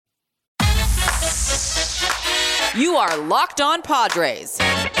You are Locked On Padres,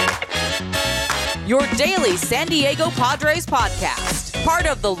 your daily San Diego Padres podcast. Part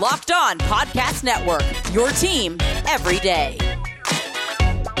of the Locked On Podcast Network, your team every day.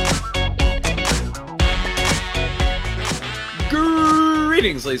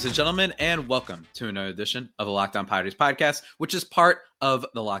 Greetings, ladies and gentlemen, and welcome to another edition of the Locked On Padres podcast, which is part of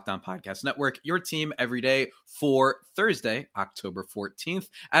the Locked On Podcast Network, your team every day for Thursday, October 14th.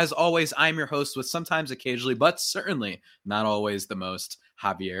 As always, I'm your host with sometimes, occasionally, but certainly not always the most,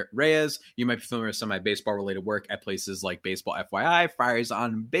 Javier Reyes. You might be familiar with some of my baseball-related work at places like Baseball FYI, Friars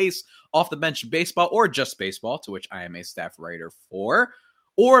on Base, Off the Bench Baseball, or Just Baseball, to which I am a staff writer for.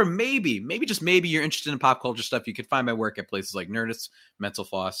 Or maybe just maybe you're interested in pop culture stuff. You can find my work at places like Nerdist, Mental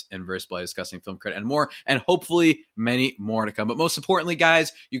Floss, Inverse Play, Discussing Film Credit, and more. And hopefully many more to come. But most importantly,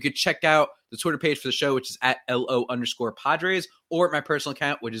 guys, you could check out the Twitter page for the show, which is at LO_Padres, or my personal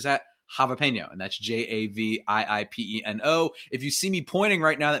account, which is at Javapeno, and that's JAVIIPENO. If you see me pointing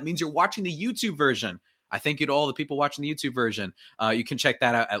right now, that means you're watching the YouTube version. I thank you to all the people watching the YouTube version. You can check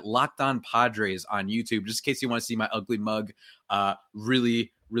that out at Locked On Padres on YouTube, just in case you want to see my ugly mug. Really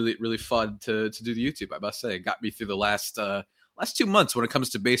fun to do the YouTube, I must say. It got me through the last 2 months when it comes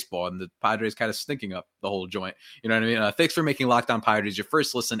to baseball, and the Padres kind of stinking up the whole joint. You know what I mean? Thanks for making Locked On Padres your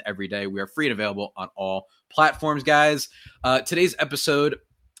first listen every day. We are free and available on all platforms, guys. Today's episode,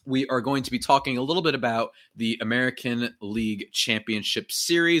 we are going to be talking a little bit about the American League Championship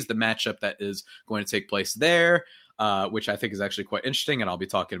Series, the matchup that is going to take place there, which I think is actually quite interesting, and I'll be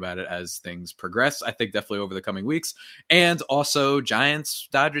talking about it as things progress, I think definitely over the coming weeks, and also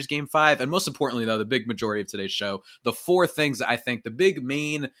Giants-Dodgers Game 5, and most importantly, though, the big majority of today's show, the four things that I think the big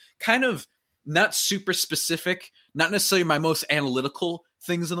main kind of not super specific, not necessarily my most analytical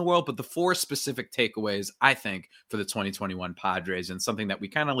things in the world, but the four specific takeaways, I think, for the 2021 Padres, and something that we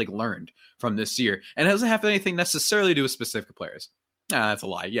kind of like learned from this year. And it doesn't have anything necessarily to do with specific players. That's a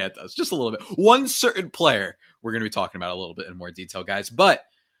lie. Yeah, it does. Just a little bit. One certain player we're going to be talking about a little bit in more detail, guys. But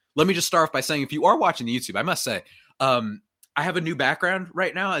let me just start off by saying, if you are watching the YouTube, I must say, I have a new background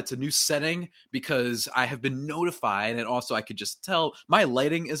right now. It's a new setting because I have been notified, and also I could just tell my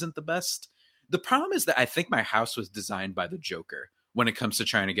lighting isn't the best. The problem is that I think my house was designed by the Joker when it comes to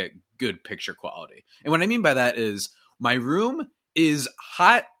trying to get good picture quality. And what I mean by that is my room is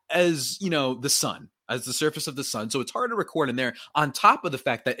hot as, the sun, as the surface of the sun. So it's hard to record in there, on top of the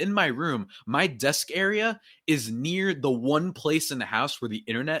fact that in my room, my desk area is near the one place in the house where the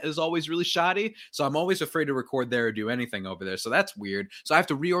internet is always really shoddy. So I'm always afraid to record there or do anything over there. So that's weird. So I have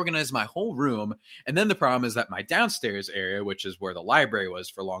to reorganize my whole room. And then the problem is that my downstairs area, which is where the library was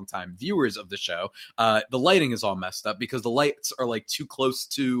for longtime viewers of the show, the lighting is all messed up because the lights are like too close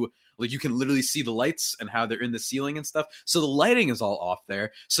to, like, you can literally see the lights and how they're in the ceiling and stuff. So the lighting is all off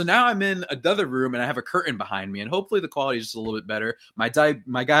there. So now I'm in another room and I have a curtain behind me, and hopefully the quality is just a little bit better. My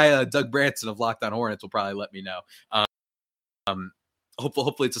guy, Doug Branson of Locked On Hornets, will probably let me know.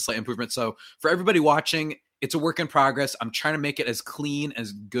 Hopefully it's a slight improvement. So for everybody watching, it's a work in progress. I'm trying to make it as clean,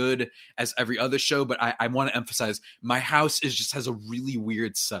 as good as every other show, but I want to emphasize my house just has a really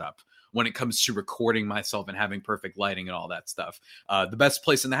weird setup when it comes to recording myself and having perfect lighting and all that stuff. The best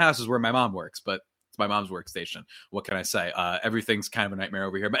place in the house is where my mom works, but it's my mom's workstation. What can I say? Everything's kind of a nightmare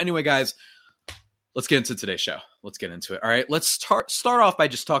over here. But anyway, guys, let's get into today's show. Let's get into it. All right, let's start off by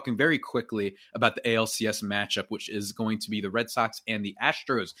just talking very quickly about the ALCS matchup, which is going to be the Red Sox and the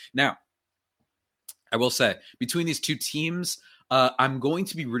Astros. Now, I will say, between these two teams, I'm going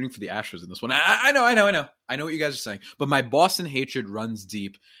to be rooting for the Astros in this one. I know what you guys are saying, but my Boston hatred runs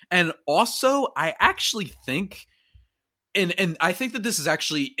deep. And also, I actually think, and I think that this is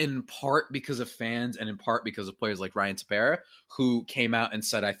actually in part because of fans and in part because of players like Ryan Tepera, who came out and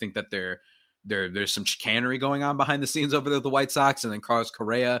said, I think that there's some chicanery going on behind the scenes over there with the White Sox. And then Carlos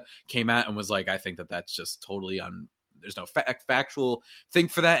Correa came out and was like, I think that that's just totally there's no factual thing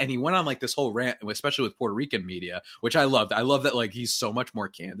for that. And he went on like this whole rant, especially with Puerto Rican media, which I loved. I love that, like, he's so much more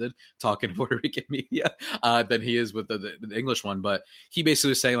candid talking to Puerto Rican media than he is with the English one. But he basically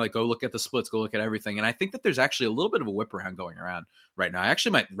was saying, like, go look at the splits, go look at everything. And I think that there's actually a little bit of a whip around going around right now. I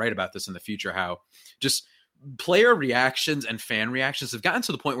actually might write about this in the future, how just player reactions and fan reactions have gotten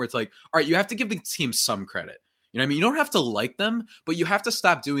to the point where it's like, all right, you have to give the team some credit. You know what I mean? You don't have to like them, but you have to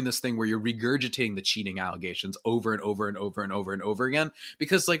stop doing this thing where you're regurgitating the cheating allegations over and over and over and over and over again.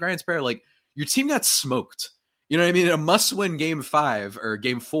 Because, like Ryan Tepera, like, your team got smoked. You know what I mean? A must-win Game 5 or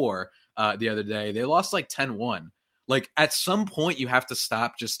Game 4 the other day, they lost like 10-1. Like, at some point, you have to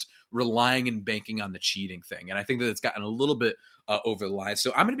stop just relying and banking on the cheating thing. And I think that it's gotten a little bit over the line.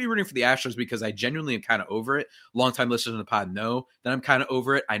 So I'm going to be rooting for the Astros because I genuinely am kind of over it. Longtime listeners to the pod know that I'm kind of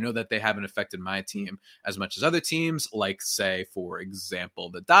over it. I know that they haven't affected my team as much as other teams, like, say, for example,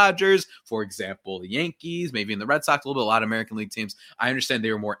 the Dodgers, for example, the Yankees, maybe in the Red Sox, a little bit, a lot of American League teams. I understand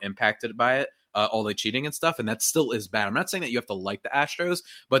they were more impacted by it. All the cheating and stuff, and that still is bad. I'm not saying that you have to like the Astros,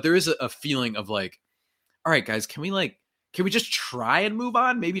 but there is a feeling of like, all right, guys, can we just try and move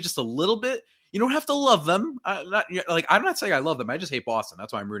on? Maybe just a little bit. You don't have to love them. I'm not saying I love them. I just hate Boston.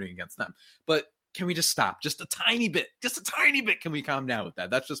 That's why I'm rooting against them. But can we just stop? Just a tiny bit. Just a tiny bit. Can we calm down with that?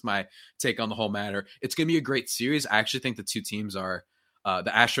 That's just my take on the whole matter. It's going to be a great series. I actually think the two teams are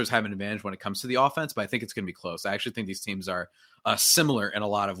the Astros have an advantage when it comes to the offense, but I think it's going to be close. I actually think these teams are similar in a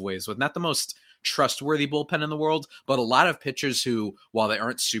lot of ways, with not the most trustworthy bullpen in the world, but a lot of pitchers who, while they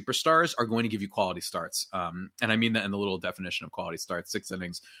aren't superstars, are going to give you quality starts. And I mean that in the little definition of quality starts: 6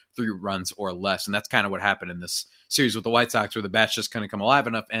 innings, 3 runs or less. And that's kind of what happened in this series with the White Sox, where the bats just kind of come alive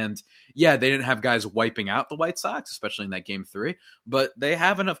enough. And yeah, they didn't have guys wiping out the White Sox, especially in that game 3, but they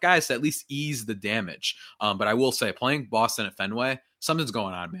have enough guys to at least ease the damage. But I will say, playing Boston at Fenway, something's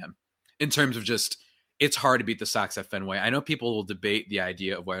going on, man, in terms of just, it's hard to beat the Sox at Fenway. I know people will debate the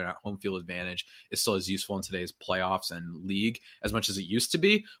idea of whether or not home field advantage is still as useful in today's playoffs and league as much as it used to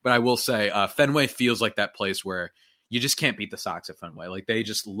be. But I will say Fenway feels like that place where you just can't beat the Sox at Fenway. Like, they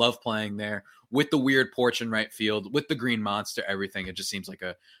just love playing there with the weird porch in right field, with the green monster, everything. It just seems like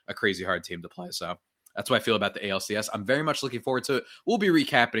a crazy hard team to play. So that's what I feel about the ALCS. I'm very much looking forward to it. We'll be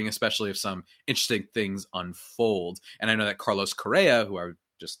recapping, especially if some interesting things unfold. And I know that Carlos Correa, who I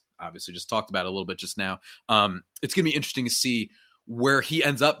just talked about a little bit just now, it's going to be interesting to see where he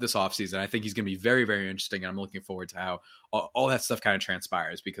ends up this offseason. I think he's going to be very, very interesting, and I'm looking forward to how all that stuff kind of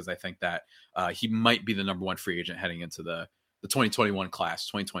transpires, because I think that he might be the number one free agent heading into the 2021 class,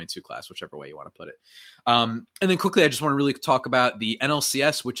 2022 class, whichever way you want to put it. And then quickly, I just want to really talk about the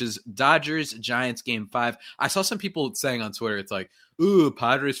NLCS, which is Dodgers-Giants Game 5. I saw some people saying on Twitter, it's like, ooh,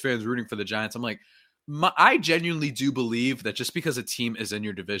 Padres fans rooting for the Giants. I'm like, I genuinely do believe that just because a team is in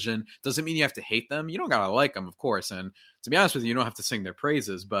your division doesn't mean you have to hate them. You don't got to like them, of course. And to be honest with you don't have to sing their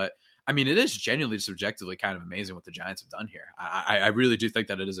praises. But, I mean, it is genuinely subjectively kind of amazing what the Giants have done here. I really do think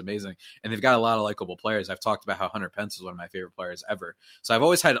that it is amazing. And they've got a lot of likable players. I've talked about how Hunter Pence is one of my favorite players ever. So I've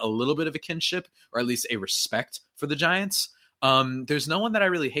always had a little bit of a kinship, or at least a respect for the Giants. There's no one that I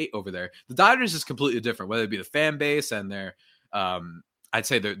really hate over there. The Dodgers is completely different, whether it be the fan base and their I'd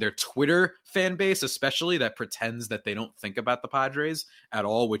say their Twitter fan base, especially, that pretends that they don't think about the Padres at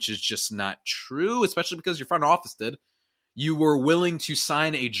all, which is just not true, especially because your front office did. You were willing to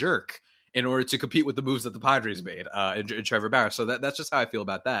sign a jerk in order to compete with the moves that the Padres made in Trevor Bauer. So that's just how I feel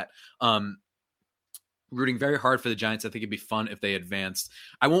about that. Rooting very hard for the Giants. I think it'd be fun if they advanced.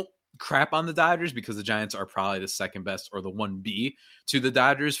 I won't crap on the Dodgers because the Giants are probably the second best, or the 1B to the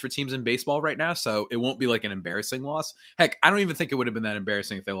Dodgers for teams in baseball right now. So it won't be like an embarrassing loss. Heck, I don't even think it would have been that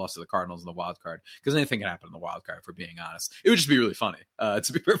embarrassing if they lost to the Cardinals in the wild card, because anything can happen in the wild card, for being honest. It would just be really funny.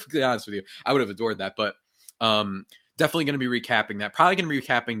 To be perfectly honest with you, I would have adored that. But definitely going to be recapping that. Probably going to be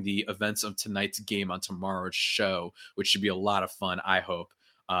recapping the events of tonight's game on tomorrow's show, which should be a lot of fun, I hope.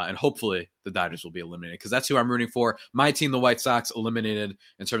 And hopefully the Dodgers will be eliminated, because that's who I'm rooting for. My team, the White Sox, eliminated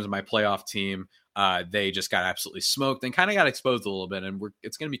in terms of my playoff team. They just got absolutely smoked and kind of got exposed a little bit. And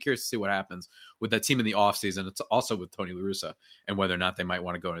it's going to be curious to see what happens with that team in the offseason. It's also with Tony La Russa, and whether or not they might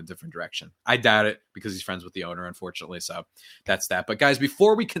want to go in a different direction. I doubt it, because he's friends with the owner, unfortunately. So that's that. But guys,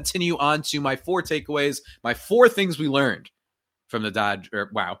 before we continue on to my 4 takeaways, my 4 things we learned from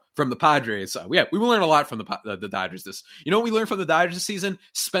the Padres. We learned a lot from the Dodgers. You know what we learned from the Dodgers this season?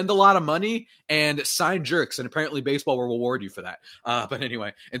 Spend a lot of money and sign jerks, and apparently baseball will reward you for that. But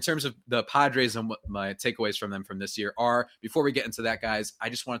anyway, in terms of the Padres and what my takeaways from them from this year are, before we get into that, guys, I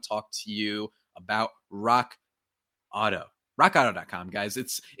just want to talk to you about Rock Auto. RockAuto.com, guys.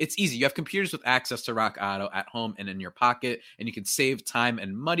 It's easy. You have computers with access to Rock Auto at home and in your pocket, and you can save time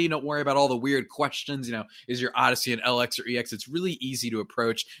and money. Don't worry about all the weird questions. Is your Odyssey an LX or EX? It's really easy to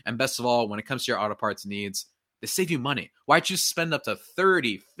approach. And best of all, when it comes to your auto parts needs, they save you money. Why choose spend up to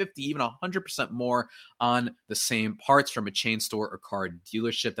 30, 50, even 100% more on the same parts from a chain store or car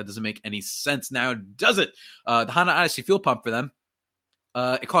dealership? That doesn't make any sense now, does it? The Honda Odyssey fuel pump for them,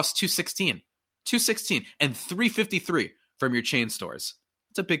 it costs $216 and $353 from your chain stores.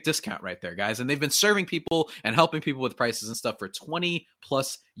 It's a big discount right there, guys. And they've been serving people and helping people with prices and stuff for 20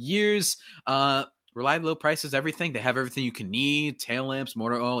 plus years. Reliable low prices, everything. They have everything you can need: tail lamps,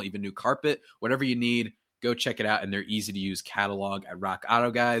 motor oil, even new carpet, whatever you need. Go check it out in their easy-to-use catalog at Rock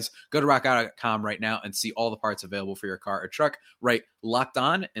Auto, guys. Go to rockauto.com right now and see all the parts available for your car or truck. Right, Locked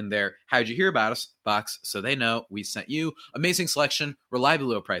On in their How'd You Hear About Us box so they know we sent you. Amazing selection, reliably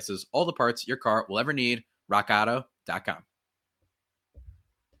low prices, all the parts your car will ever need. rockauto.com.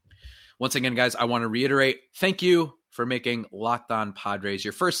 Once again, guys, I want to reiterate, thank you for making Locked On Padres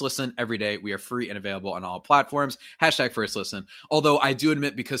your first listen every day. We are free and available on all platforms. Hashtag first listen. Although I do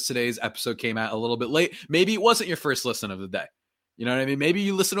admit, because today's episode came out a little bit late, maybe it wasn't your first listen of the day. You know what I mean? Maybe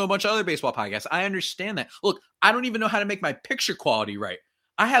you listen to a bunch of other baseball podcasts. I understand that. Look, I don't even know how to make my picture quality right.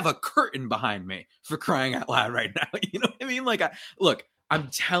 I have a curtain behind me, for crying out loud right now. You know what I mean? Like, look, I'm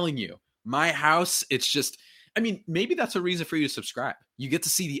telling you, my house, it's just, I mean, maybe that's a reason for you to subscribe. You get to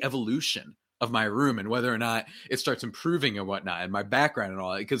see the evolution of my room and whether or not it starts improving and whatnot, and my background and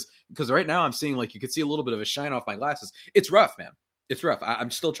all that. Because right now I'm seeing, like, you can see a little bit of a shine off my glasses. It's rough, man. It's rough.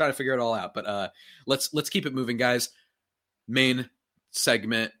 I'm still trying to figure it all out. But let's keep it moving, guys. Main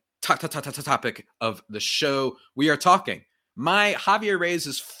segment, topic of the show. We are talking my Javier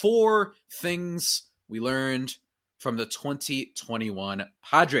Reyes' 4 things we learned from the 2021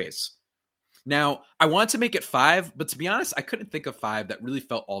 Padres. Now, I wanted to make it 5, but to be honest, I couldn't think of 5 that really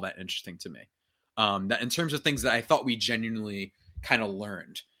felt all that interesting to me. That in terms of things that I thought we genuinely kind of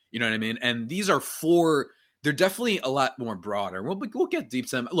learned, you know what I mean? And these are 4, they're definitely a lot more broader. We'll get deep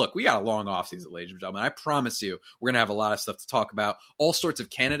to them. Look, we got a long offseason, ladies and gentlemen. I promise you, we're going to have a lot of stuff to talk about. All sorts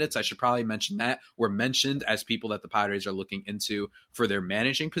of candidates, I should probably mention that, were mentioned as people that the Padres are looking into for their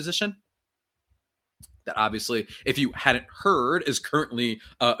managing position. That obviously, if you hadn't heard, is currently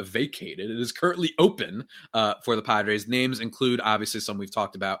vacated. It is currently open for the Padres. Names include, obviously, some we've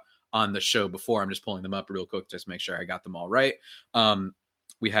talked about on the show before. I'm just pulling them up real quick just to make sure I got them all right.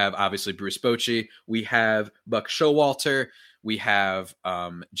 We have, obviously, Bruce Bochy. We have Buck Showalter. We have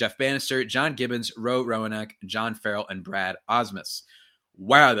Jeff Bannister, John Gibbons, Ro Rowanek, John Farrell, and Brad Ausmus.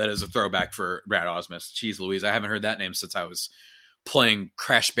 Wow, that is a throwback for Brad Ausmus. Jeez Louise, I haven't heard that name since I was playing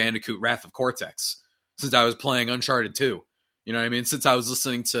Crash Bandicoot Wrath of Cortex. Since I was playing Uncharted 2, you know what I mean? Since I was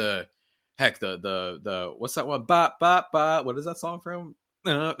listening to, heck, the what's that one? Bop, bop, bop. What is that song from?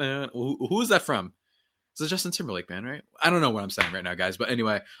 Who is that from? It's a Justin Timberlake band, right? I don't know what I'm saying right now, guys. But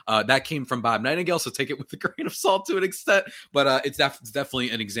anyway, that came from Bob Nightingale, so take it with a grain of salt to an extent. But it's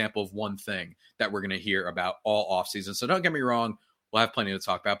definitely an example of one thing that we're going to hear about all offseason. So don't get me wrong. We'll have plenty to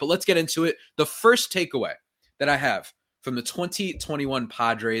talk about. But let's get into it. The first takeaway that I have from the 2021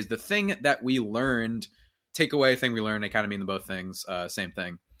 Padres, the thing that we learned, takeaway thing we learned, I kind of mean the both things, same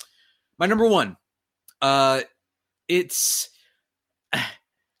thing. My number 1, it's,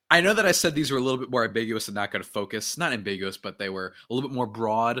 I know that I said these were a little bit more ambiguous and not going to focus, not ambiguous, but they were a little bit more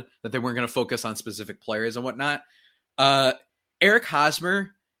broad, that they weren't going to focus on specific players and whatnot. Eric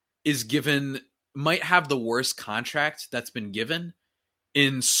Hosmer might have the worst contract that's been given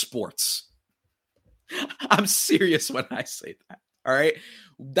in sports. I'm serious when I say that. All right.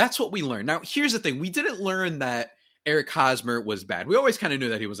 That's what we learned. Now, here's the thing. We didn't learn that Eric Hosmer was bad. We always kind of knew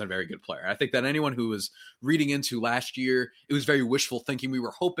that he wasn't a very good player. I think that anyone who was reading into last year, it was very wishful thinking. We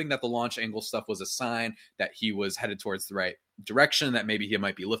were hoping that the launch angle stuff was a sign that he was headed towards the right direction, that maybe he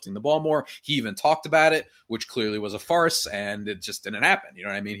might be lifting the ball more. He even talked about it, which clearly was a farce, and it just didn't happen. You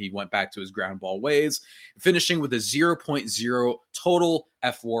know what I mean? He went back to his ground ball ways, finishing with a 0.0 total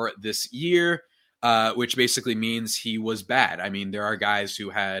FWAR this year. Which basically means he was bad. I mean, there are guys who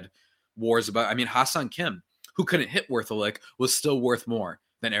had wars about, I mean, Ha-Seong Kim, who couldn't hit worth a lick, was still worth more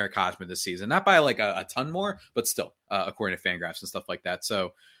than Eric Hosmer this season. Not by like a ton more, but still, according to Fangraphs and stuff like that.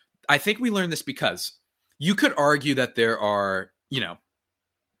 So I think we learned this because you could argue that there are, you know,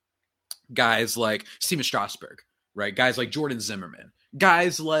 guys like Steven Strasburg, right? Guys like Jordan Zimmerman,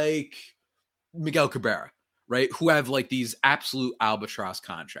 guys like Miguel Cabrera, right? Who have like these absolute albatross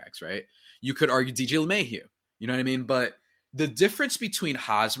contracts, right? You could argue DJ LeMahieu, you know what I mean? But the difference between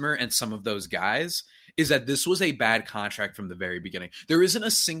Hosmer and some of those guys is that this was a bad contract from the very beginning. There isn't a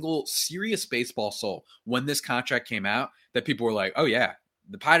single serious baseball soul when this contract came out that people were like, oh yeah,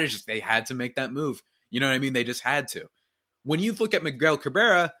 the Padres, they had to make that move. You know what I mean? They just had to. When you look at Miguel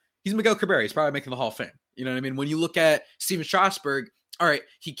Cabrera, he's Miguel Cabrera. He's probably making the Hall of Fame. You know what I mean? When you look at Steven Strasburg, all right,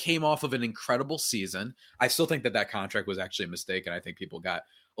 he came off of an incredible season. I still think that contract was actually a mistake, and I think people got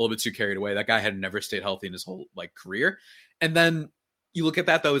a little bit too carried away. That guy had never stayed healthy in his whole like career. And then you look at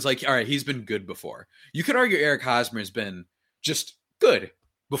that though, it's like, all right, he's been good before. You could argue Eric Hosmer has been just good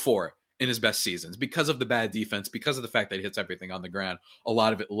before in his best seasons because of the bad defense, because of the fact that he hits everything on the ground, a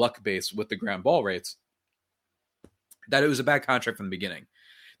lot of it luck based with the ground ball rates, that it was a bad contract from the beginning.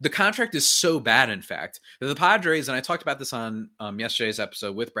 The contract is so bad, in fact, that the Padres, and I talked about this on yesterday's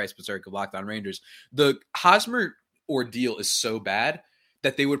episode with Bryce Berserk of Locked On Rangers, the Hosmer ordeal is so bad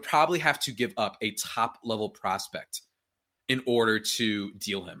that they would probably have to give up a top-level prospect in order to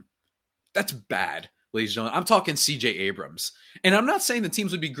deal him. That's bad, ladies and gentlemen. I'm talking C.J. Abrams. And I'm not saying the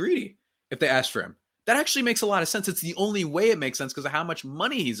teams would be greedy if they asked for him. That actually makes a lot of sense. It's the only way it makes sense because of how much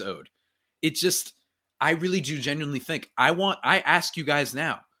money he's owed. It just, I really do genuinely think, I ask you guys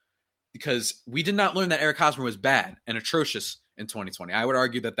now, because we did not learn that Eric Hosmer was bad and atrocious in 2020. I would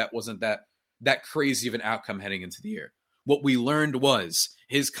argue that that wasn't that crazy of an outcome heading into the year. What we learned was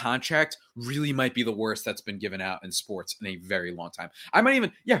his contract really might be the worst that's been given out in sports in a very long time. I might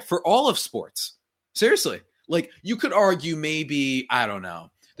even, for all of sports. Seriously. Like, you could argue maybe, I don't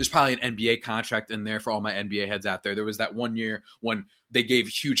know, there's probably an NBA contract in there for all my NBA heads out there. There was that one year when they gave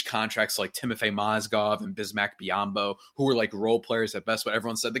huge contracts like Timofey Mozgov and Bismack Biyombo, who were like role players at best, but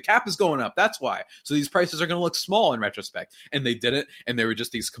everyone said the cap is going up. That's why. So these prices are going to look small in retrospect. And they didn't. And they were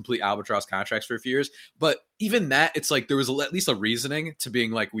just these complete albatross contracts for a few years. But even that, it's like there was at least a reasoning to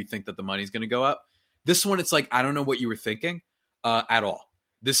being like, we think that the money's going to go up. This one, it's like, I don't know what you were thinking at all.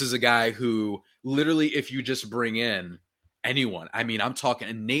 This is a guy who literally, if you just bring in anyone, I mean, I'm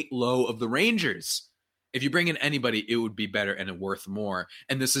talking Nate Lowe of the Rangers. If you bring in anybody, it would be better and worth more.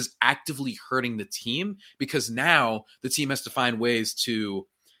 And this is actively hurting the team because now the team has to find ways to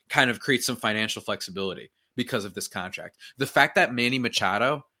kind of create some financial flexibility because of this contract. The fact that Manny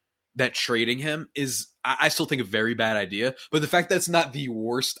Machado, that trading him is, I still think, a very bad idea. But the fact that it's not the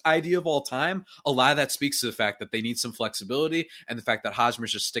worst idea of all time, a lot of that speaks to the fact that they need some flexibility, and the fact that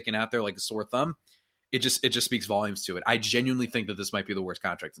Hosmer's just sticking out there like a sore thumb. It just speaks volumes to it. I genuinely think that this might be the worst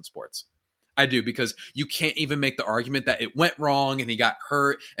contract in sports. I do, because you can't even make the argument that it went wrong and he got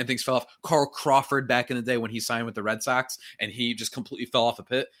hurt and things fell off. Carl Crawford back in the day when he signed with the Red Sox and he just completely fell off a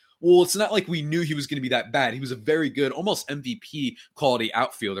pit. Well, it's not like we knew he was going to be that bad. He was a very good, almost MVP quality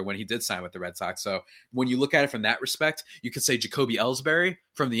outfielder when he did sign with the Red Sox. So when you look at it from that respect, you could say Jacoby Ellsbury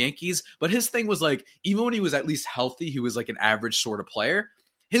from the Yankees. But his thing was like, even when he was at least healthy, he was like an average sort of player.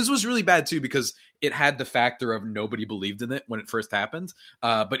 His was really bad too because it had the factor of nobody believed in it when it first happened.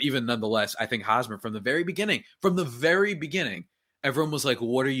 But even nonetheless, I think Hosmer from the very beginning, everyone was like,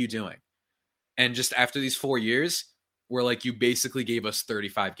 what are you doing? And just after these 4 years, we're like, you basically gave us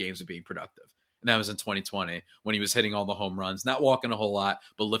 35 games of being productive. And that was in 2020 when he was hitting all the home runs, not walking a whole lot,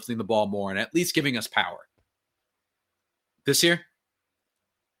 but lifting the ball more and at least giving us power. This year,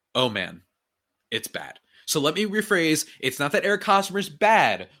 oh man, it's bad. So let me rephrase. It's not that Eric Hosmer's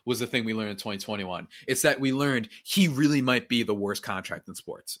bad was the thing we learned in 2021. It's that we learned he really might be the worst contract in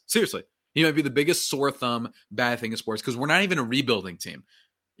sports. Seriously. He might be the biggest sore thumb bad thing in sports because we're not even a rebuilding team.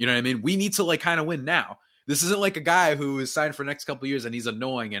 You know what I mean? We need to like kind of win now. This isn't like a guy who is signed for the next couple of years and he's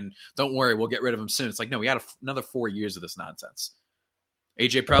annoying and don't worry, we'll get rid of him soon. It's like, no, we got another 4 years of this nonsense.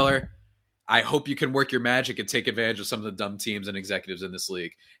 AJ Preller, I hope you can work your magic and take advantage of some of the dumb teams and executives in this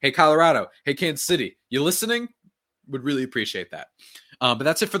league. Hey, Colorado. Hey, Kansas City. You listening? Would really appreciate that. But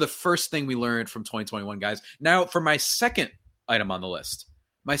that's it for the first thing we learned from 2021, guys. Now, for my second item on the list.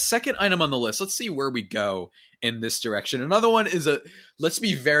 Let's see where we go in this direction. Another one is let's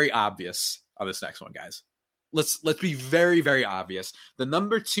be very obvious on this next one, guys. Let's be very, very obvious. The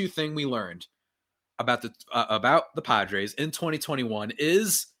number 2 thing we learned about the Padres in 2021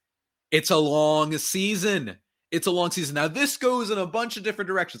 is it's a long season. Now, this goes in a bunch of different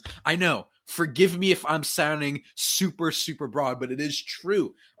directions. I know. Forgive me if I'm sounding super, super broad, but it is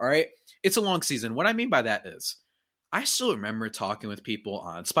true. All right? It's a long season. What I mean by that is I still remember talking with people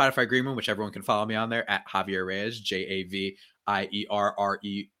on Spotify Green Room, which everyone can follow me on there, at Javier Reyes, JAVIERREYES.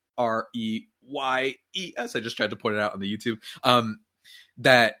 I just tried to point it out on the YouTube.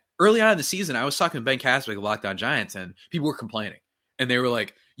 That early on in the season, I was talking to Ben Caswick of Locked On Giants, and people were complaining. And they were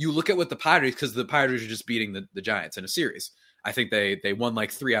like, you look at what the Padres, because the Padres are just beating the Giants in a series. I think they won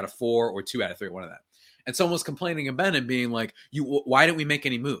like 3 out of 4 or 2 out of 3, one of that. And someone was complaining to Ben and being like, why didn't we make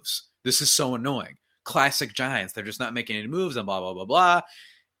any moves? This is so annoying. Classic Giants. They're just not making any moves and blah, blah, blah, blah.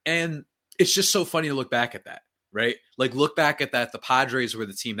 And it's just so funny to look back at that, right? Like, look back at that. The Padres were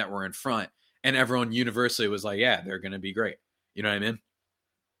the team that were in front, and everyone universally was like, yeah, they're going to be great. You know what I mean?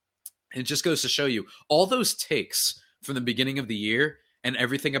 And it just goes to show you all those takes from the beginning of the year and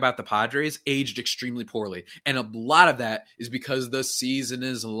everything about the Padres aged extremely poorly. And a lot of that is because the season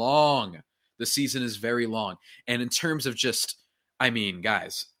is long. The season is very long. And in terms of just, I mean,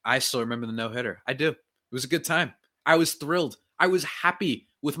 guys, I still remember the no-hitter. I do. It was a good time. I was thrilled. I was happy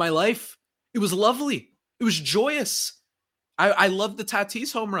with my life. It was lovely. It was joyous. I loved the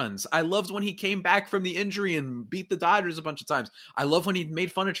Tatis home runs. I loved when he came back from the injury and beat the Dodgers a bunch of times. I love when he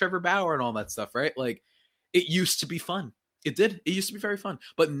made fun of Trevor Bauer and all that stuff, right? Like, it used to be fun. It did. It used to be very fun.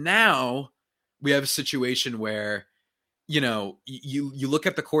 But now we have a situation where, you look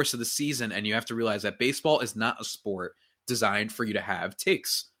at the course of the season and you have to realize that baseball is not a sport designed for you to have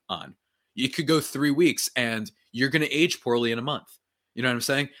takes on. You could go 3 weeks and you're going to age poorly in a month. You know what I'm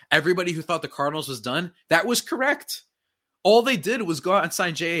saying? Everybody who thought the Cardinals was done, that was correct. All they did was go out and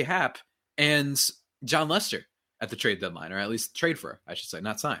sign J.A. Happ and John Lester at the trade deadline, or at least trade for, I should say,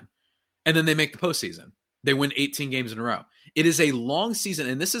 not sign. And then they make the postseason. They win 18 games in a row. It is a long season,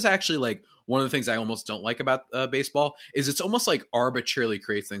 and this is actually like one of the things I almost don't like about baseball is it's almost like arbitrarily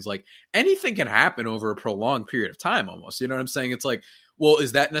creates things. Like anything can happen over a prolonged period of time almost. You know what I'm saying? It's like, well,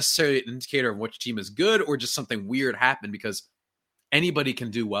 is that necessarily an indicator of which team is good or just something weird happened? Because anybody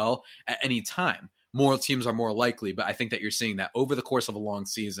can do well at any time. More teams are more likely, but I think that you're seeing that over the course of a long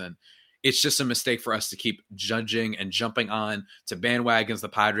season, it's just a mistake for us to keep judging and jumping on to bandwagons. The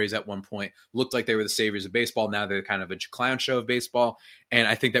Padres at one point looked like they were the saviors of baseball. Now they're kind of a clown show of baseball. And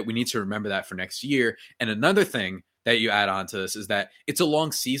I think that we need to remember that for next year. And another thing that you add on to this is that it's a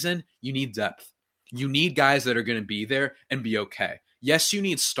long season. You need depth. You need guys that are going to be there and be okay. Yes, you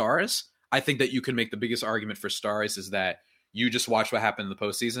need stars. I think that you can make the biggest argument for stars is that you just watch what happened in the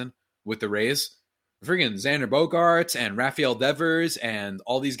postseason with the Rays. Friggin' Xander Bogaerts and Rafael Devers and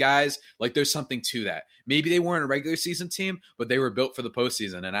all these guys, like there's something to that. Maybe they weren't a regular season team, but they were built for the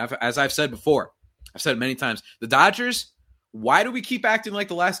postseason. And as I've said before, I've said it many times, the Dodgers, why do we keep acting like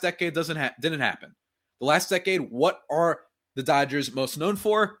the last decade didn't happen? The last decade, what are the Dodgers most known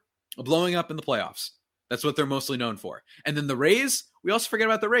for? Blowing up in the playoffs. That's what they're mostly known for. And then the Rays, we also forget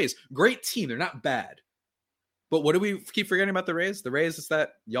about the Rays. Great team. They're not bad. But what do we keep forgetting about the Rays? The Rays is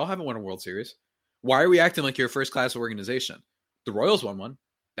that y'all haven't won a World Series. Why are we acting like you're a first-class organization? The Royals won one.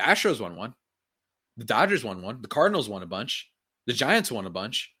 The Astros won one. The Dodgers won one. The Cardinals won a bunch. The Giants won a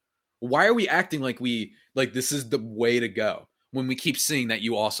bunch. Why are we acting like this is the way to go when we keep seeing that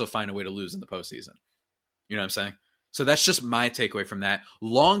you also find a way to lose in the postseason? You know what I'm saying? So that's just my takeaway from that.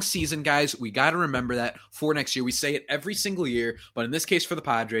 Long season, guys. We got to remember that for next year. We say it every single year, but in this case for the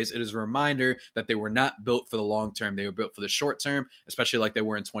Padres, it is a reminder that they were not built for the long term. They were built for the short term, especially like they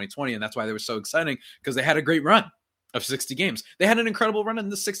were in 2020, and that's why they were so exciting because they had a great run of 60 games. They had an incredible run in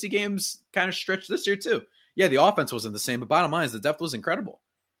the 60 games kind of stretch this year too. Yeah, the offense wasn't the same, but bottom line is the depth was incredible.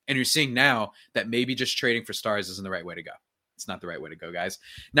 And you're seeing now that maybe just trading for stars isn't the right way to go. It's not the right way to go, guys.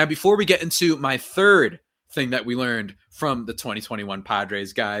 Now, before we get into my third thing that we learned from the 2021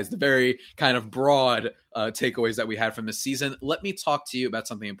 Padres, guys, the very kind of broad takeaways that we had from this season, let me talk to you about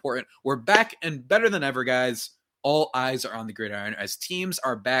something important. We're back and better than ever, guys. All eyes are on the gridiron as teams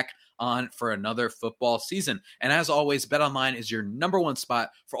are back on for another football season. And as always, BetOnline is your number one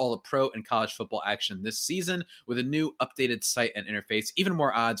spot for all the pro and college football action this season. With a new updated site and interface, even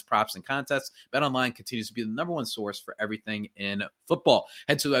more odds, props, and contests, BetOnline continues to be the number one source for everything in football.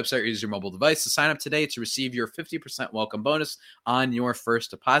 Head to the website or use your mobile device to sign up today to receive your 50% welcome bonus on your first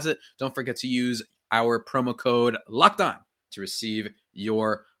deposit. Don't forget to use our promo code LOCKEDON to receive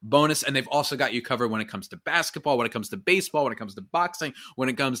your bonus. And they've also got you covered when it comes to basketball, when it comes to baseball, when it comes to boxing, when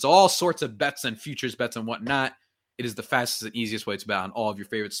it comes to all sorts of bets and futures bets and whatnot. It is the fastest and easiest way to bet on all of your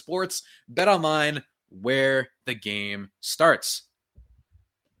favorite sports. BetOnline, where the game starts.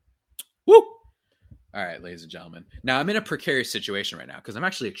 Woo! All right, ladies and gentlemen. Now, I'm in a precarious situation right now because I'm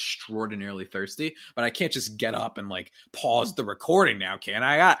actually extraordinarily thirsty, but I can't just get up and pause the recording now, can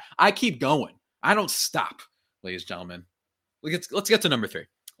I? I keep going. I don't stop, ladies and gentlemen. Let's get to number three.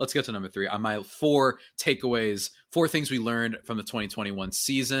 Let's get to number three on my 4 takeaways, 4 things we learned from the 2021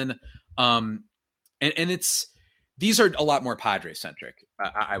 season. And these are a lot more Padres centric,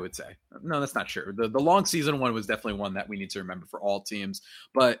 I would say. No, that's not true. The long season one was definitely one that we need to remember for all teams.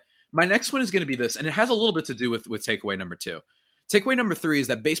 But my next one is going to be this, and it has a little bit to do with takeaway number 2. Takeaway number 3 is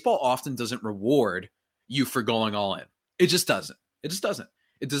that baseball often doesn't reward you for going all in. It just doesn't. It just doesn't.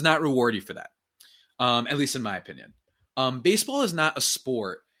 It does not reward you for that, at least in my opinion. Baseball is not a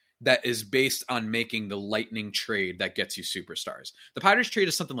sport that is based on making the lightning trade that gets you superstars. The Padres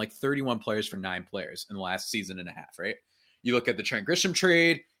traded something like 31 players for 9 players in the last season and a half, right? You look at the Trent Grisham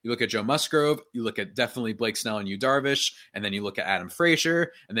trade, you look at Joe Musgrove, you look at definitely Blake Snell and Yu Darvish, and then you look at Adam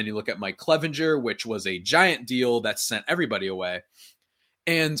Frazier, and then you look at Mike Clevinger, which was a giant deal that sent everybody away.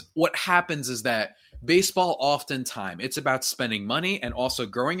 And what happens is that baseball oftentimes, it's about spending money and also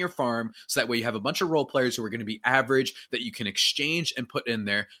growing your farm so that way you have a bunch of role players who are going to be average that you can exchange and put in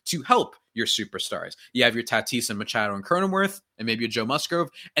there to help your superstars. You have your Tatis and Machado and Cronenworth and maybe a Joe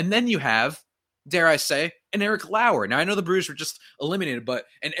Musgrove, and then you have dare I say, and Eric Lauer. Now, I know the Brewers were just eliminated, but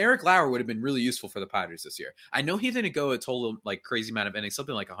an Eric Lauer would have been really useful for the Padres this year. I know he didn't go a total like crazy amount of innings,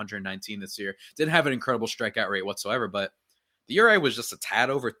 something like 119 this year. Didn't have an incredible strikeout rate whatsoever, but the ERA was just a tad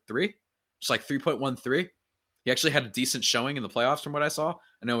over 3, just like 3.13. He actually had a decent showing in the playoffs from what I saw.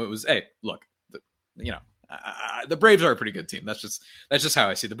 I know it was, hey, look, the Braves are a pretty good team. That's just how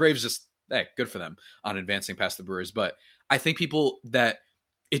I see it. The Braves just, hey, good for them on advancing past the Brewers. But I think people that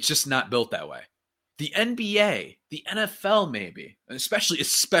it's just not built that way. The NBA, the NFL, maybe, and especially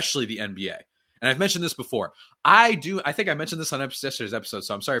the NBA. And I've mentioned this before. I think I mentioned this on yesterday's episode,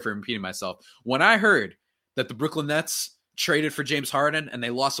 so I'm sorry for repeating myself. When I heard that the Brooklyn Nets traded for James Harden and they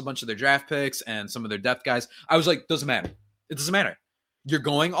lost a bunch of their draft picks and some of their depth guys, I was like, doesn't matter. It doesn't matter. You're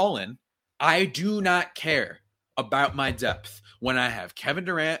going all in. I do not care about my depth when I have Kevin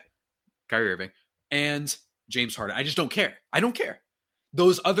Durant, Kyrie Irving, and James Harden. I just don't care. I don't care.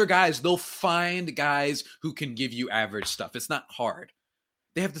 Those other guys, they'll find guys who can give you average stuff. It's not hard.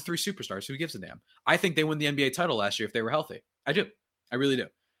 They have the 3 superstars. Who gives a damn? I think they won the NBA title last year if they were healthy. I do. I really do.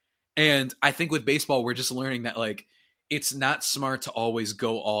 And I think with baseball, we're just learning that like it's not smart to always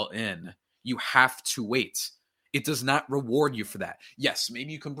go all in. You have to wait. It does not reward you for that. Yes,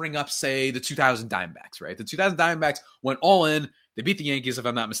 maybe you can bring up, say, the 2000 Diamondbacks, right? The 2000 Diamondbacks went all in. They beat the Yankees, if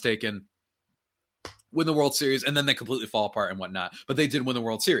I'm not mistaken, win the World Series, and then they completely fall apart and whatnot. But they did win the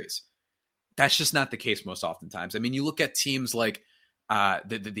World Series. That's just not the case most oftentimes. I mean, you look at teams like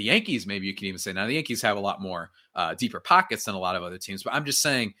the Yankees, maybe you can even say. Now, the Yankees have a lot more deeper pockets than a lot of other teams. But I'm just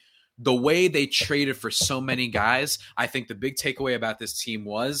saying, the way they traded for so many guys, I think the big takeaway about this team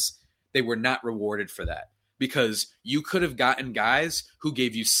was they were not rewarded for that. Because you could have gotten guys who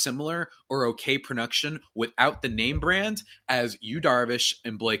gave you similar or okay production without the name brand as Yu Darvish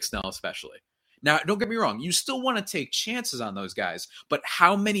and Blake Snell especially. Now, don't get me wrong. You still want to take chances on those guys, but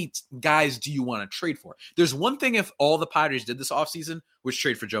how many guys do you want to trade for? There's one thing if all the Padres did this offseason was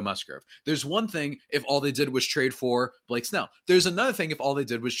trade for Joe Musgrove. There's one thing if all they did was trade for Blake Snell. There's another thing if all they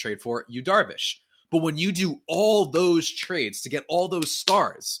did was trade for Yu Darvish. But when you do all those trades to get all those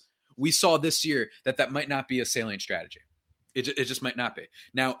stars, we saw this year that might not be a salient strategy. It just might not be.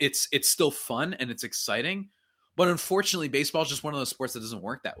 Now, it's still fun and it's exciting, but unfortunately, baseball is just one of those sports that doesn't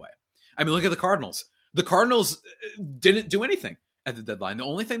work that way. I mean, look at the Cardinals. The Cardinals didn't do anything at the deadline. The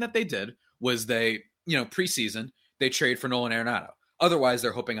only thing that they did was they, preseason, they trade for Nolan Arenado. Otherwise,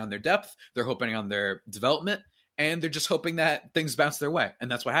 they're hoping on their depth, they're hoping on their development, and they're just hoping that things bounce their way. And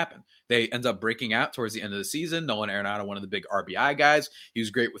that's what happened. They end up breaking out towards the end of the season. Nolan Arenado, one of the big RBI guys. He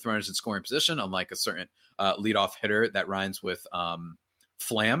was great with runners in scoring position, unlike a certain leadoff hitter that rhymes with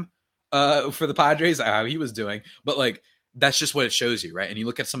Flam for the Padres, how he was doing. But, that's just what it shows you, right? And you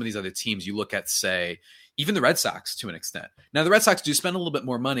look at some of these other teams. You look at, say, even the Red Sox to an extent. Now, the Red Sox do spend a little bit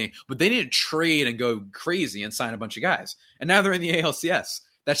more money, but they didn't trade and go crazy and sign a bunch of guys. And now they're in the ALCS.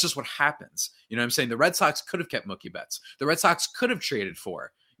 That's just what happens. You know what I'm saying? The Red Sox could have kept Mookie Betts. The Red Sox could have traded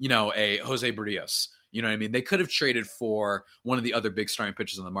for, a Jose Barrios. You know what I mean? They could have traded for one of the other big starting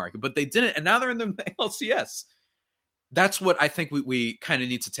pitchers on the market, but they didn't. And now they're in the ALCS. That's what I think we kind of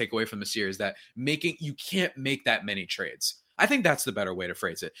need to take away from this year is that you can't make that many trades. I think that's the better way to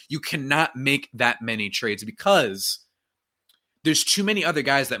phrase it. You cannot make that many trades because there's too many other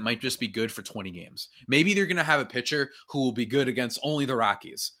guys that might just be good for 20 games. Maybe they're going to have a pitcher who will be good against only the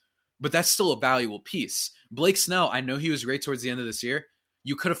Rockies, but that's still a valuable piece. Blake Snell, I know he was great towards the end of this year.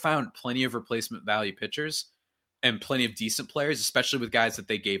 You could have found plenty of replacement value pitchers and plenty of decent players, especially with guys that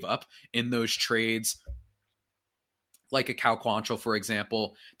they gave up in those trades, like a Cal Quantrill, for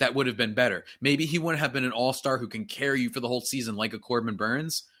example, that would have been better. Maybe he wouldn't have been an all-star who can carry you for the whole season like a Corbin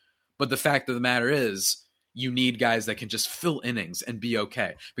Burns, but the fact of the matter is you need guys that can just fill innings and be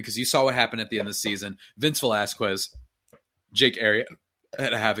okay, because you saw what happened at the end of the season. Vince Velasquez, Jake Arrieta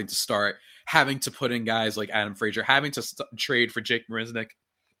having to start, having to put in guys like Adam Frazier, having to trade for Jake Marisnick.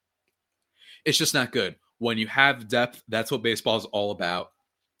 It's just not good. When you have depth, that's what baseball is all about.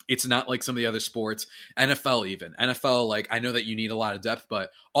 It's not like some of the other sports, NFL even. NFL, I know that you need a lot of depth,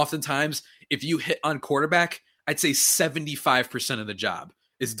 but oftentimes if you hit on quarterback, I'd say 75% of the job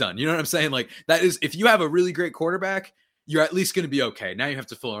is done. You know what I'm saying? That is, if you have a really great quarterback, you're at least going to be okay. Now you have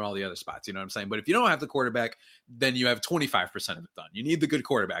to fill in all the other spots. You know what I'm saying? But if you don't have the quarterback, then you have 25% of it done. You need the good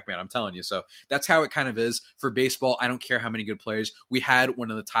quarterback, man. I'm telling you. So that's how it kind of is for baseball. I don't care how many good players. We had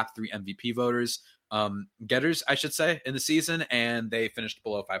one of the top 3 MVP voters, getters, I should say, in the season, and they finished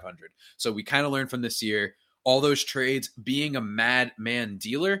below 500. So we kind of learned from this year, all those trades, being a madman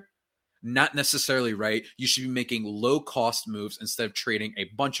dealer, not necessarily right. You should be making low cost moves instead of trading a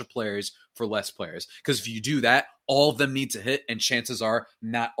bunch of players for less players. Because if you do that, all of them need to hit, and chances are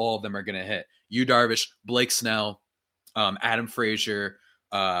not all of them are going to hit. Yu Darvish, Blake Snell, Adam Frazier,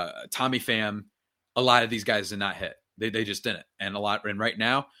 Tommy Pham, a lot of these guys did not hit. They just didn't. And right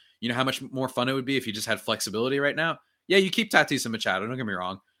now, you know how much more fun it would be if you just had flexibility right now? Yeah, you keep Tatis and Machado, don't get me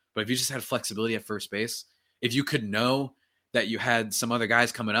wrong. But if you just had flexibility at first base, if you could know that you had some other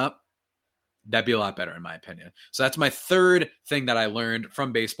guys coming up, that'd be a lot better in my opinion. So that's my third thing that I learned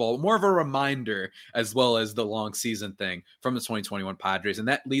from baseball, more of a reminder as well as the long season thing from the 2021 Padres. And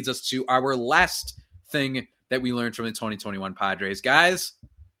that leads us to our last thing that we learned from the 2021 Padres. Guys,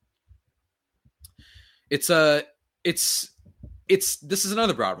 this is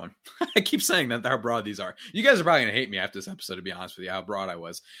another broad one. I keep saying that how broad these are. You guys are probably going to hate me after this episode, to be honest with you, how broad I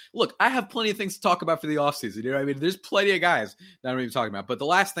was. Look, I have plenty of things to talk about for the offseason. You know what I mean? There's plenty of guys that I'm even talking about. But the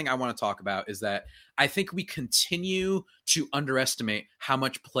last thing I want to talk about is that I think we continue to underestimate how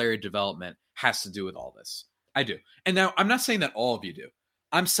much player development has to do with all this. I do. And now I'm not saying that all of you do.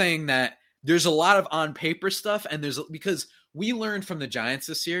 I'm saying that there's a lot of on paper stuff, and because we learned from the Giants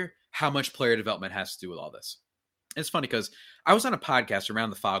this year how much player development has to do with all this. It's funny because I was on a podcast Around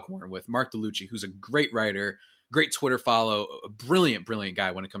the Foghorn with Mark DeLucci, who's a great writer, great Twitter follow, a brilliant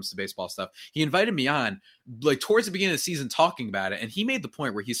guy when it comes to baseball stuff. He invited me on like towards the beginning of the season talking about it. And he made the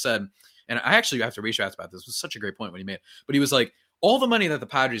point where he said, and I actually have to reach out about this. It was such a great point when he made it. But he was like, all the money that the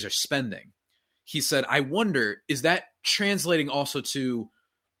Padres are spending, he said, I wonder, is that translating also to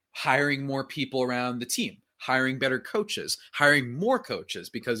hiring more people around the team? Hiring better coaches, hiring more coaches,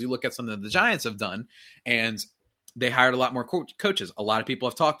 because you look at something that the Giants have done and they hired a lot more coaches. A lot of people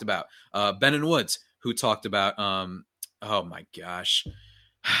have talked about Ben and Woods, who talked about, oh my gosh.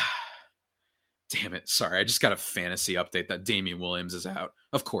 Damn it. Sorry. I just got a fantasy update that Damian Williams is out.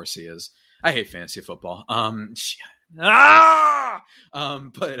 Of course he is. I hate fantasy football.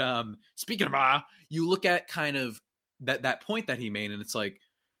 Speaking of, you look at kind of that point that he made, and it's like,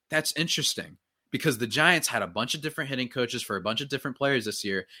 that's interesting. Because the Giants had a bunch of different hitting coaches for a bunch of different players this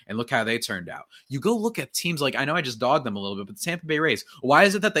year, and look how they turned out. You go look at teams like, I know I just dogged them a little bit, but the Tampa Bay Rays, why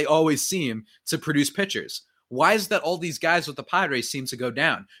is it that they always seem to produce pitchers? Why is it that all these guys with the Padres seem to go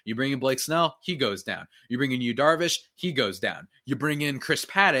down? You bring in Blake Snell, he goes down. You bring in Yu Darvish, he goes down. You bring in Chris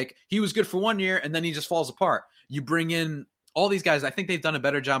Paddock, he was good for 1 year, and then he just falls apart. You bring in all these guys, I think they've done a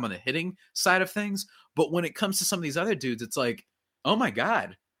better job on the hitting side of things, but when it comes to some of these other dudes, it's like, oh my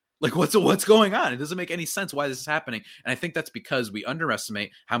God. Like, what's going on? It doesn't make any sense why this is happening. And I think that's because we underestimate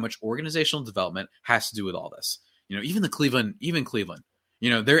how much organizational development has to do with all this. You know, even Cleveland,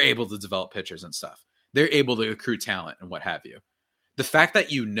 you know, they're able to develop pitchers and stuff. They're able to accrue talent and what have you. The fact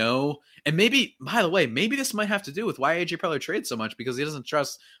that you know, and maybe, by the way, maybe this might have to do with why AJ Preller trades so much, because he doesn't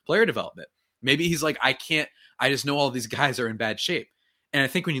trust player development. Maybe he's like, I just know all these guys are in bad shape. And I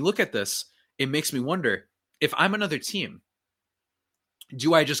think when you look at this, it makes me wonder, if I'm another team,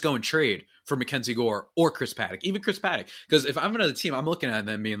 do I just go and trade for Mackenzie Gore or Chris Paddock? Even Chris Paddock. Because if I'm another team, I'm looking at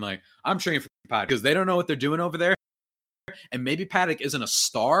them being like, I'm trading for Paddock because they don't know what they're doing over there. And maybe Paddock isn't a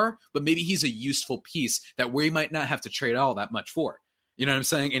star, but maybe he's a useful piece that we might not have to trade all that much for. You know what I'm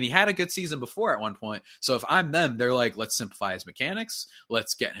saying? And he had a good season before at one point. So if I'm them, they're like, let's simplify his mechanics.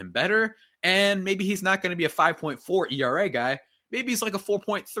 Let's get him better. And maybe he's not going to be a 5.4 ERA guy. Maybe he's like a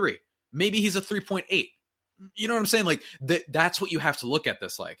 4.3. Maybe he's a 3.8. You know what I'm saying? Like that's what you have to look at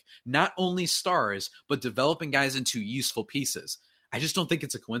this like. Not only stars, but developing guys into useful pieces. I just don't think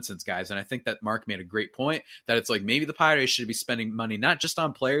it's a coincidence, guys. And I think that Mark made a great point that it's like maybe the Padres should be spending money not just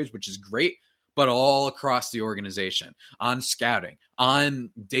on players, which is great, but all across the organization, on scouting,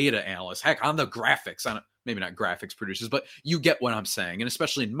 on data analysts, heck, on the graphics, on maybe not graphics producers, but you get what I'm saying. And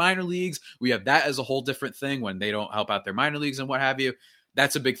especially in minor leagues, we have that as a whole different thing when they don't help out their minor leagues and what have you.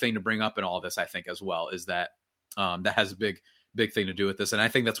 That's a big thing to bring up in all this, I think, as well, is that that has a big thing to do with this. And I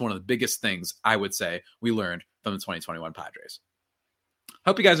think that's one of the biggest things I would say we learned from the 2021 Padres.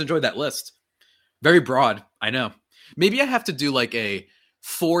 Hope you guys enjoyed that list. Very broad, I know. Maybe I have to do like a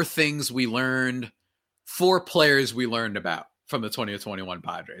 4 things we learned, 4 players we learned about from the 2021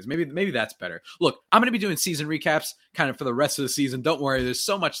 Padres. Maybe that's better. Look, I'm going to be doing season recaps kind of for the rest of the season. Don't worry, there's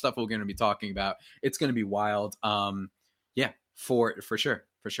so much stuff we're going to be talking about. It's going to be wild. Yeah. For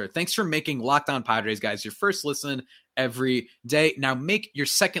sure. Thanks for making Locked On Padres, guys, your first listen every day. Now make your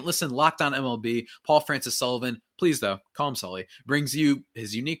second listen Locked On MLB. Paul Francis Sullivan, please though, call him Sully, brings you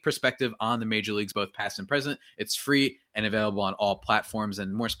his unique perspective on the major leagues, both past and present. It's free and available on all platforms.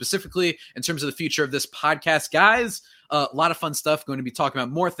 And more specifically, in terms of the future of this podcast, guys, a lot of fun stuff. Going to be talking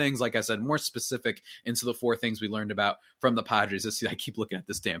about more things, like I said, more specific into the 4 things we learned about from the Padres. I keep looking at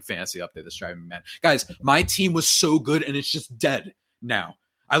this damn fantasy update that's driving me mad. Guys, my team was so good and it's just dead now.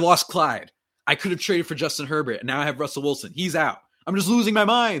 I lost Clyde. I could have traded for Justin Herbert, and now I have Russell Wilson. He's out. I'm just losing my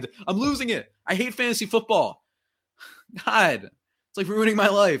mind. I'm losing it. I hate fantasy football. God, it's like ruining my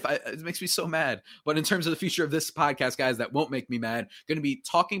life. It makes me so mad. But in terms of the future of this podcast, guys, that won't make me mad. Going to be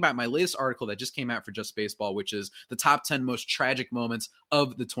talking about my latest article that just came out for Just Baseball, which is the top 10 most tragic moments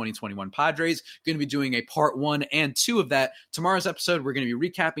of the 2021 Padres. Going to be doing a part 1 and 2 of that. Tomorrow's episode, we're going to be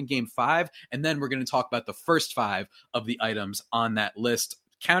recapping Game 5, and then we're going to talk about the first 5 of the items on that list,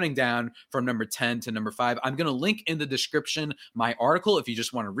 counting down from number 10 to number 5. I'm going to link in the description my article if you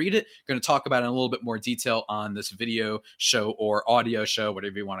just want to read it. I'm going to talk about it in a little bit more detail on this video show or audio show,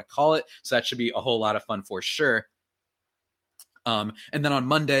 whatever you want to call it. So that should be a whole lot of fun for sure. And then on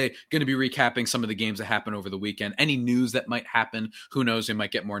Monday, going to be recapping some of the games that happened over the weekend. Any news that might happen, who knows? We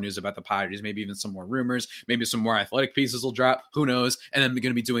might get more news about the Padres, maybe even some more rumors, maybe some more athletic pieces will drop, who knows? And then we're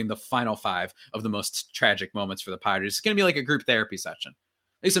going to be doing the final 5 of the most tragic moments for the Padres. It's going to be like a group therapy session,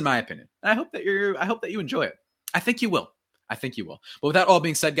 at least in my opinion. And I hope that you enjoy it. I think you will. But with that all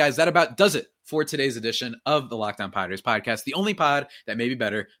being said, guys, that about does it for today's edition of the Locked On Padres podcast, the only pod that may be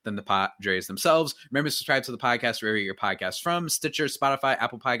better than the Padres themselves. Remember to subscribe to the podcast wherever you get your podcasts from: Stitcher, Spotify,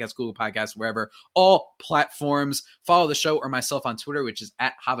 Apple Podcasts, Google Podcasts, wherever, all platforms. Follow the show or myself on Twitter, which is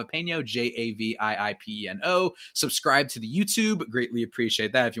at Javapeno, JAVIIPENO. Subscribe to the YouTube. Greatly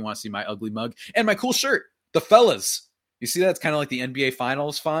appreciate that if you want to see my ugly mug and my cool shirt, the fellas. You see that? It's kind of like the NBA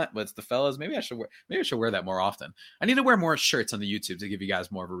Finals font, but it's the fellas. Maybe I should wear that more often. I need to wear more shirts on the YouTube to give you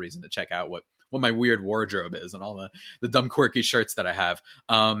guys more of a reason to check out what my weird wardrobe is and all the dumb quirky shirts that I have.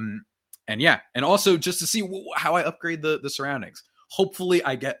 And also just to see how I upgrade the surroundings. Hopefully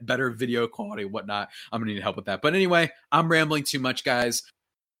I get better video quality and whatnot. I'm gonna need help with that. But anyway, I'm rambling too much, guys.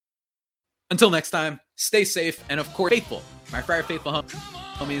 Until next time, stay safe and of course faithful. My Friar Faithful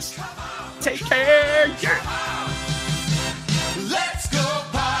homies, take care. Yeah.